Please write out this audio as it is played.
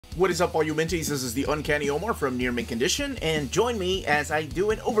What is up, all you Minties? This is the Uncanny Omar from Near Mint Condition, and join me as I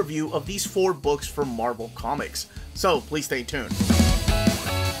do an overview of these 4 books from Marvel Comics. So, please stay tuned.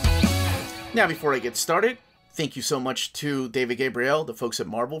 Now, before I get started, thank you so much to David Gabriel, the folks at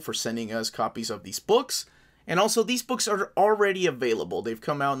Marvel, for sending us copies of these books. And also, these books are already available. They've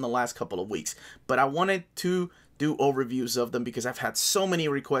come out in the last couple of weeks. But I wanted to do overviews of them because I've had so many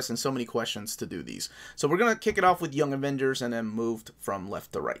requests and so many questions to do these. So we're going to kick it off with Young Avengers and then moved from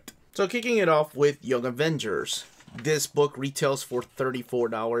left to right. So kicking it off with Young Avengers. This book retails for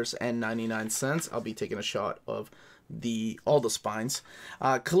 $34.99. I'll be taking a shot of all the spines.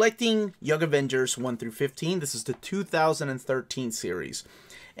 Collecting Young Avengers 1 through 15. This is the 2013 series.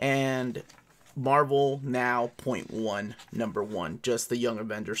 And Marvel Now .1, number 1. Just the Young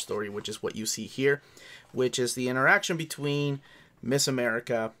Avengers story, which is what you see here, which is the interaction between Miss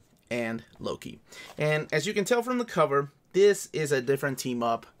America and Loki. And as you can tell from the cover, this is a different team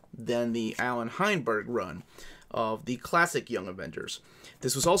up than the Alan Heinberg run of the classic Young Avengers.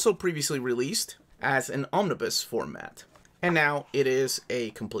 This was also previously released as an omnibus format, and now it is a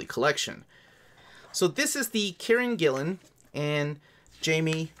complete collection. So this is the Kieran Gillen and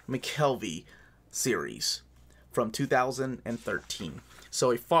Jamie McKelvie series from 2013.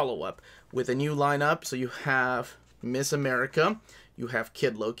 So a follow-up with a new lineup. So you have Miss America, you have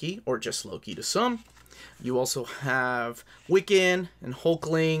Kid Loki, or just Loki to some. You also have Wiccan and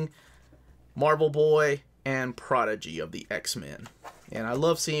Hulkling, Marvel Boy, and Prodigy of the X-Men. And I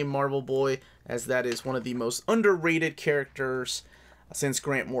love seeing Marvel Boy, as that is one of the most underrated characters since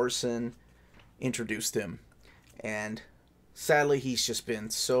Grant Morrison introduced him. And sadly, he's just been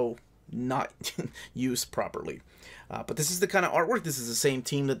so not used properly. But this is the kind of artwork. This is the same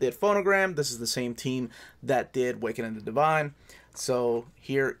team that did Phonogram. This is the same team that did Waking in the Divine. So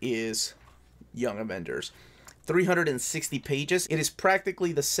here is Young Avengers. 360 pages. It is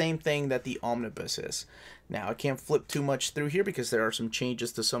practically the same thing that the omnibus is. Now, I can't flip too much through here because there are some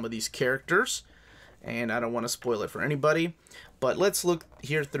changes to some of these characters, and I don't want to spoil it for anybody. But let's look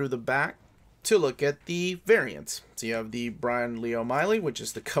here through the back to look at the variants. So you have the Brian Lee O'Malley, which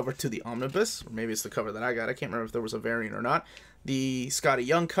is the cover to the omnibus, or maybe it's the cover that I got. I can't remember if there was a variant or not. The Scotty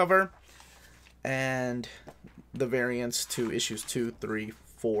Young cover, and the variants to issues 2, 3,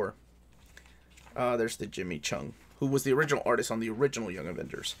 4. There's the Jimmy Chung, who was the original artist on the original Young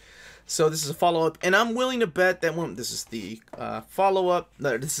Avengers. So this is a follow-up, and I'm willing to bet that this is the follow-up.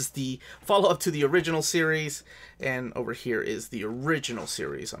 No, this is the follow-up to the original series, and over here is the original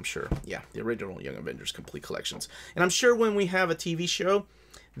series, I'm sure. Yeah, the original Young Avengers Complete Collections. And I'm sure when we have a TV show,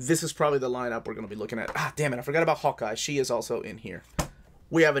 this is probably the lineup we're going to be looking at. Ah, damn it, I forgot about Hawkeye. She is also in here.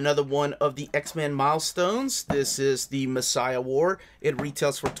 We have another one of the X-Men Milestones. This is the Messiah War. It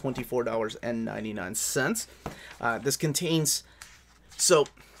retails for $24.99. This contains...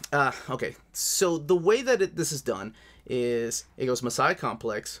 okay. So the way that this is done is it goes Messiah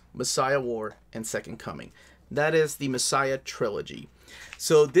Complex, Messiah War, and Second Coming. That is the Messiah trilogy.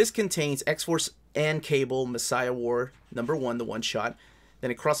 So this contains X-Force and Cable, Messiah War, number 1, the one-shot. Then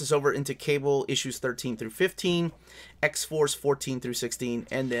it crosses over into Cable issues 13 through 15, X-Force 14 through 16,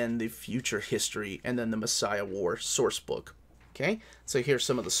 and then the Future History, and then the Messiah War source book. Okay, so here's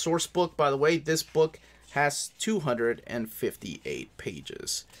some of the source book. By the way, this book has 258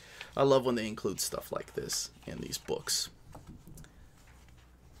 pages. I love when they include stuff like this in these books.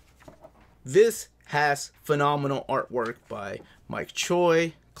 This has phenomenal artwork by Mike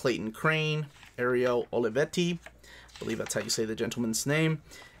Choi, Clayton Crane, Ariel Olivetti. I believe that's how you say the gentleman's name.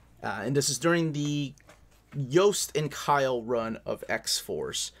 And this is during the Yost and Kyle run of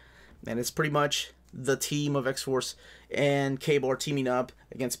X-Force. And it's pretty much the team of X-Force and Cable are teaming up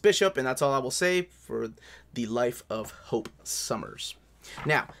against Bishop, and that's all I will say for the life of Hope Summers.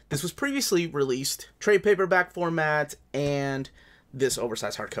 Now, this was previously released, trade paperback format, and this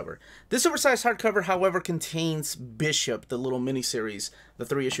oversized hardcover. This oversized hardcover, however, contains Bishop, the little miniseries, the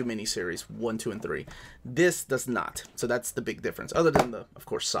 3-issue miniseries, 1, 2, and 3. This does not, so that's the big difference, other than the, of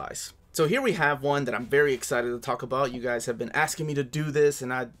course, size. So here we have one that I'm very excited to talk about. You guys have been asking me to do this,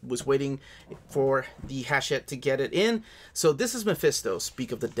 and I was waiting for the Hachette to get it in. So this is Mephisto,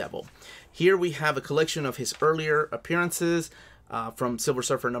 Speak of the Devil. Here we have a collection of his earlier appearances from Silver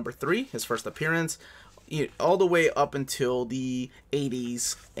Surfer number 3, his first appearance, all the way up until the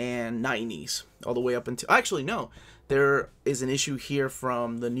 80s and 90s. All the way up until... Actually, no. There is an issue here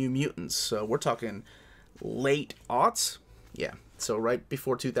from the New Mutants. So we're talking late aughts. Yeah. So right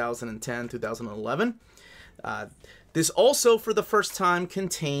before 2010, 2011. This also, for the first time,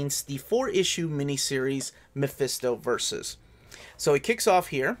 contains the 4-issue miniseries Mephisto Versus. So it kicks off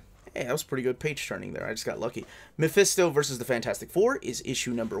here, Hey, that was pretty good page turning there. I just got lucky. Mephisto versus the Fantastic Four is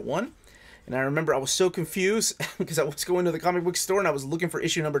issue number 1. And I remember I was so confused because I was going to the comic book store and I was looking for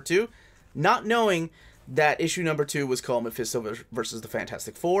issue number 2, not knowing that issue number 2 was called Mephisto versus the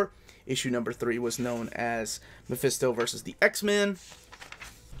Fantastic Four. Issue number 3 was known as Mephisto versus the X-Men,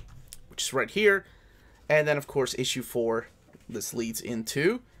 which is right here. And then, of course, issue 4, this leads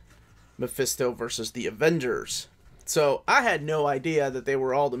into Mephisto versus the Avengers. So I had no idea that they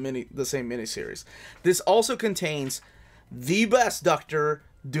were all the same miniseries. This also contains the best Doctor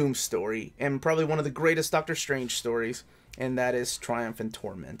Doom story, and probably one of the greatest Doctor Strange stories, and that is Triumph and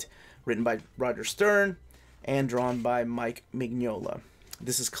Torment, written by Roger Stern and drawn by Mike Mignola.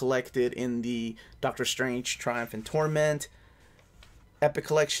 This is collected in the Doctor Strange Triumph and Torment Epic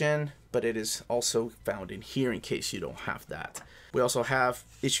Collection, but it is also found in here in case you don't have that. We also have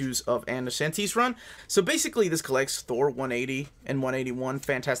issues of Ann Nocenti's run. So basically this collects Thor 180 and 181,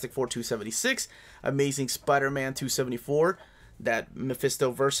 Fantastic Four 276, Amazing Spider-Man 274, that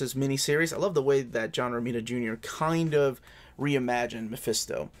Mephisto versus miniseries. I love the way that John Romita Jr. kind of reimagined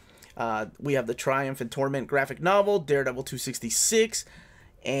Mephisto. We have the Triumph and Torment graphic novel, Daredevil 266,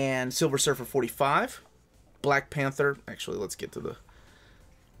 and Silver Surfer 45, Black Panther. Actually, let's get to the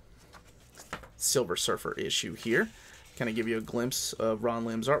Silver Surfer issue here. Kind of give you a glimpse of Ron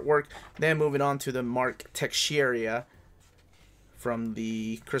Lim's artwork. Then moving on to the Mark Teixeira from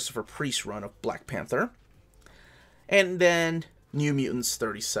the Christopher Priest run of Black Panther. And then New Mutants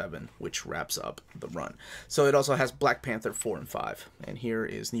 37, which wraps up the run. So it also has Black Panther 4 and 5. And here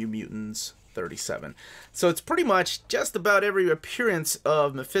is New Mutants 37. So it's pretty much just about every appearance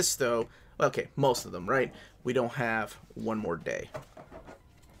of Mephisto. Okay, most of them, right? We don't have One More Day.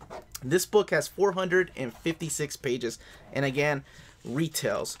 This book has 456 pages, and again,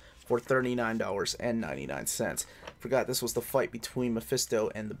 retails for $39.99. Forgot this was the fight between Mephisto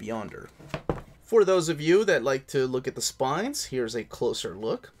and the Beyonder. For those of you that like to look at the spines, here's a closer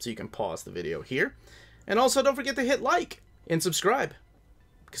look, so you can pause the video here. And also, don't forget to hit like and subscribe,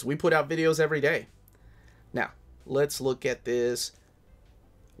 because we put out videos every day. Now, let's look at this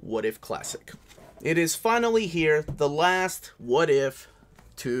What If Classic. It is finally here, the last What If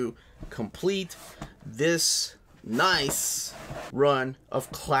to complete this nice run of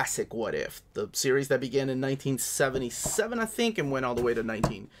classic What If. The series that began in 1977, I think, and went all the way to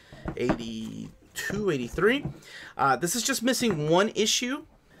 1982, 83. This is just missing one issue,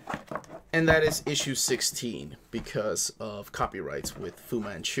 and that is issue 16 because of copyrights with Fu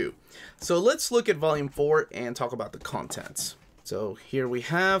Manchu. So let's look at volume 4 and talk about the contents. So here we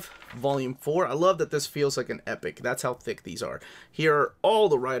have volume 4. I love that this feels like an epic. That's how thick these are. Here are all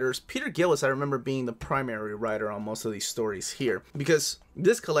the writers. Peter Gillis, I remember being the primary writer on most of these stories here, because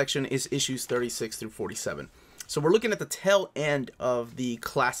this collection is issues 36 through 47. So we're looking at the tail end of the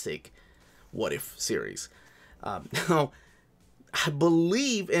classic What If series. Now, I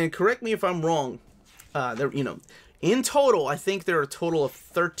believe, and correct me if I'm wrong, in total, I think there are a total of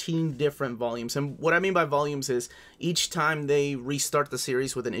 13 different volumes. And what I mean by volumes is each time they restart the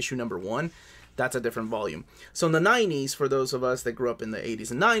series with an issue number 1, that's a different volume. So in the 90s, for those of us that grew up in the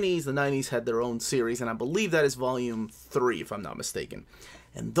 80s and 90s, the 90s had their own series, and I believe that is volume 3, if I'm not mistaken.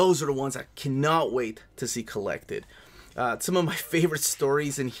 And those are the ones I cannot wait to see collected. Some of my favorite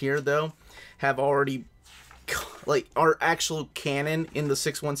stories in here, though, have already, are actual canon in the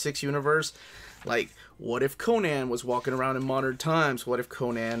 616 universe. Like, what if Conan was walking around in modern times? What if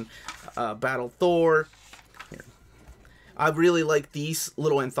Conan battled Thor? Here. I really like these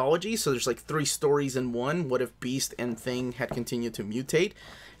little anthologies. So there's like 3 stories in one. What if Beast and Thing had continued to mutate?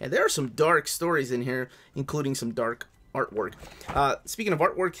 And there are some dark stories in here, including some dark artwork. Speaking of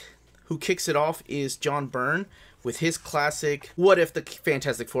artwork, who kicks it off is John Byrne with his classic What If the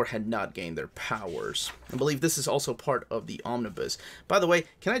Fantastic Four Had Not Gained Their Powers. I believe this is also part of the omnibus. By the way,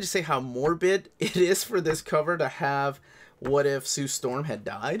 can I just say how morbid it is for this cover to have What If Sue Storm had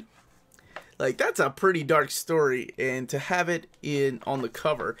died? Like, that's a pretty dark story, and to have it on the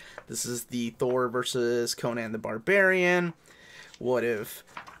cover, this is the Thor versus Conan the Barbarian. What if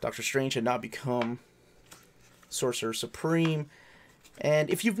Doctor Strange had not become Sorcerer Supreme?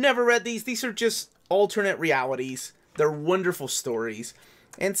 And if you've never read these are just alternate realities. They're wonderful stories.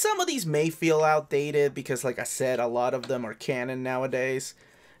 And some of these may feel outdated because, like I said, a lot of them are canon nowadays.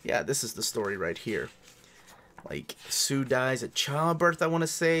 Yeah, this is the story right here. Like, Sue dies at childbirth, I want to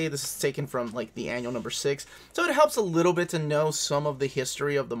say. This is taken from, like, the annual number 6. So it helps a little bit to know some of the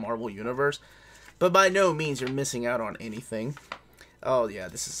history of the Marvel Universe. But by no means you're missing out on anything. Oh, yeah,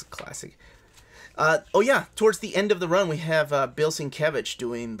 this is a classic. Oh, yeah, towards the end of the run, we have Bill Sienkiewicz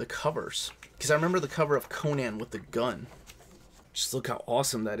doing the covers. Because I remember the cover of Conan with the gun. Just look how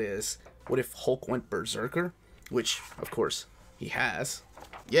awesome that is. What if Hulk went berserker? Which, of course, he has.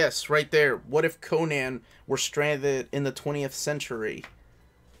 Yes, right there. What if Conan were stranded in the 20th century?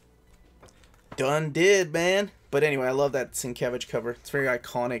 Done did, man. But anyway, I love that Sienkiewicz cover. It's very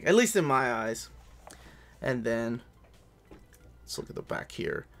iconic, at least in my eyes. And then, let's look at the back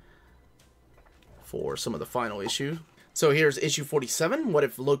here for some of the final issue. So here's issue 47. What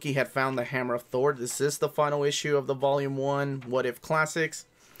if Loki had found the hammer of Thor? This is the final issue of the volume 1 What If Classics.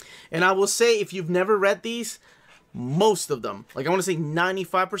 And I will say, if you've never read these, most of them, like I want to say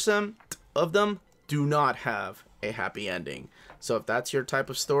 95% of them, do not have a happy ending. So if that's your type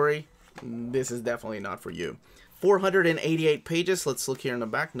of story, this is definitely not for you. 488 pages. Let's look here in the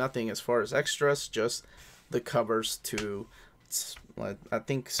back. Nothing as far as extras, just the covers to, I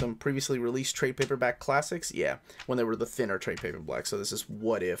think, some previously released trade paperback classics. Yeah, when they were the thinner trade paperback. So this is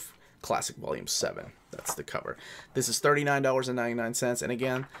What If Classic Volume 7. That's the cover. This is $39.99, and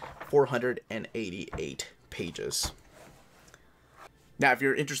again, 488 pages. Now, if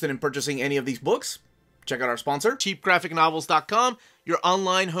you're interested in purchasing any of these books, check out our sponsor, cheapgraphicnovels.com, your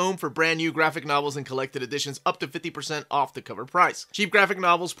online home for brand new graphic novels and collected editions up to 50% off the cover price. Cheap Graphic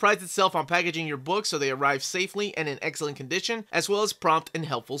Novels prides itself on packaging your books so they arrive safely and in excellent condition, as well as prompt and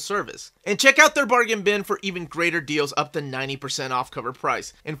helpful service. And check out their bargain bin for even greater deals up to 90% off cover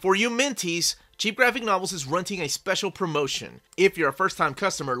price. And for you Minties, Cheap Graphic Novels is running a special promotion. If you're a first-time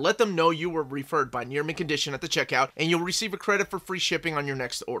customer, let them know you were referred by Near Mint Condition at the checkout, and you'll receive a credit for free shipping on your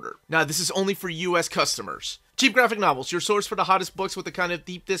next order. Now, this is only for U.S. customers. Cheap Graphic Novels, your source for the hottest books with the kind of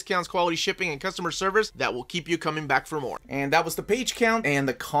deep discounts, quality shipping, and customer service that will keep you coming back for more. And that was the page count and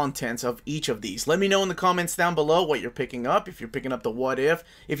the contents of each of these. Let me know in the comments down below what you're picking up, if you're picking up the What If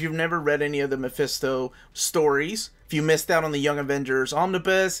you've never read any of the Mephisto stories, if you missed out on the Young Avengers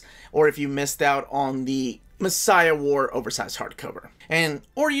Omnibus, or if you missed out on the Messiah War oversized hardcover.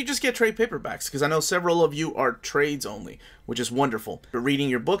 Or you just get trade paperbacks, because I know several of you are trades only, which is wonderful. But reading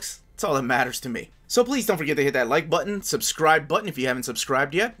your books, that's all that matters to me. So please don't forget to hit that like button, subscribe button if you haven't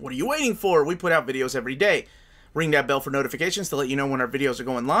subscribed yet. What are you waiting for? We put out videos every day. Ring that bell for notifications to let you know when our videos are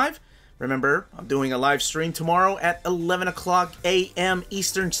going live. Remember, I'm doing a live stream tomorrow at 11 o'clock a.m.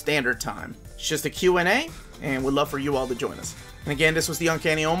 Eastern Standard Time. It's just a Q&A, and we'd love for you all to join us. And again, this was the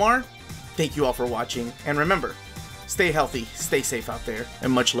Uncanny Omar. Thank you all for watching, and remember, stay healthy, stay safe out there,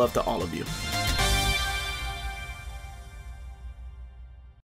 and much love to all of you.